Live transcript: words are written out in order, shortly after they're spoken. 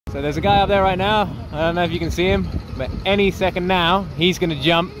So there's a guy up there right now. I don't know if you can see him, but any second now he's going to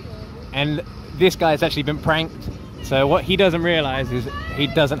jump, and this guy's actually been pranked. So what he doesn't realize is he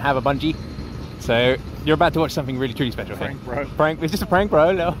doesn't have a bungee. So you're about to watch something really truly special. Prank, bro. Prank. It's just a prank,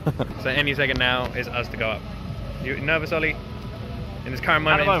 bro. No. So any second now is us to go up. You nervous, Ollie? In this current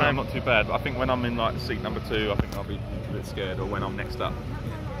moment in time? I'm not too bad, but I think when I'm in like seat number 2, I think I'll be a bit scared, or when I'm next up.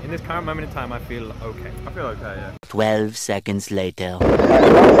 In this current moment in time, I feel okay. I feel okay, yeah. 12 seconds later. Here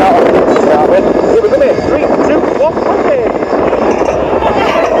we go in. 3, 2, 1, okay.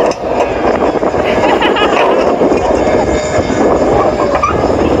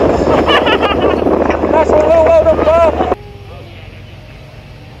 That's a little load of fun.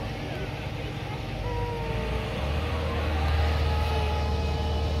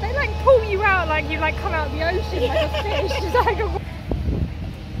 They like pull you out like you like come out of the ocean like a fish. Just like a...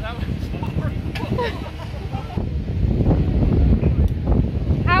 That was horrible.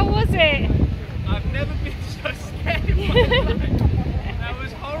 How was it? I've never been so scared in my life. That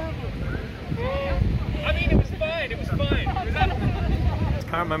was horrible. I mean, it was fine. It was fine. It was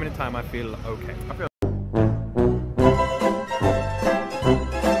current moment in time, I feel okay.